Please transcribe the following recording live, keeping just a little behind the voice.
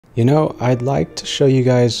You know, I'd like to show you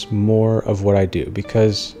guys more of what I do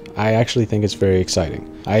because I actually think it's very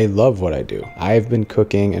exciting. I love what I do. I've been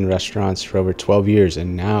cooking in restaurants for over 12 years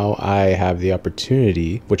and now I have the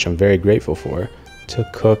opportunity, which I'm very grateful for, to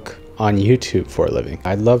cook on YouTube for a living.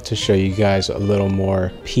 I'd love to show you guys a little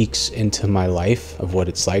more peeks into my life of what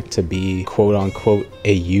it's like to be quote unquote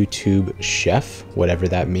a YouTube chef, whatever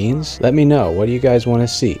that means. Let me know, what do you guys want to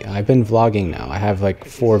see? I've been vlogging now. I have like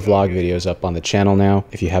 4 vlog videos up on the channel now.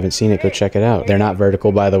 If you haven't seen it, go check it out. They're not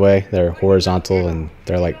vertical, by the way. They're horizontal and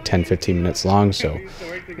they're like 10-15 minutes long. So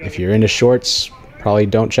if you're into shorts, probably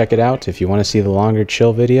don't check it out. If you want to see the longer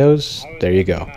chill videos, there you go.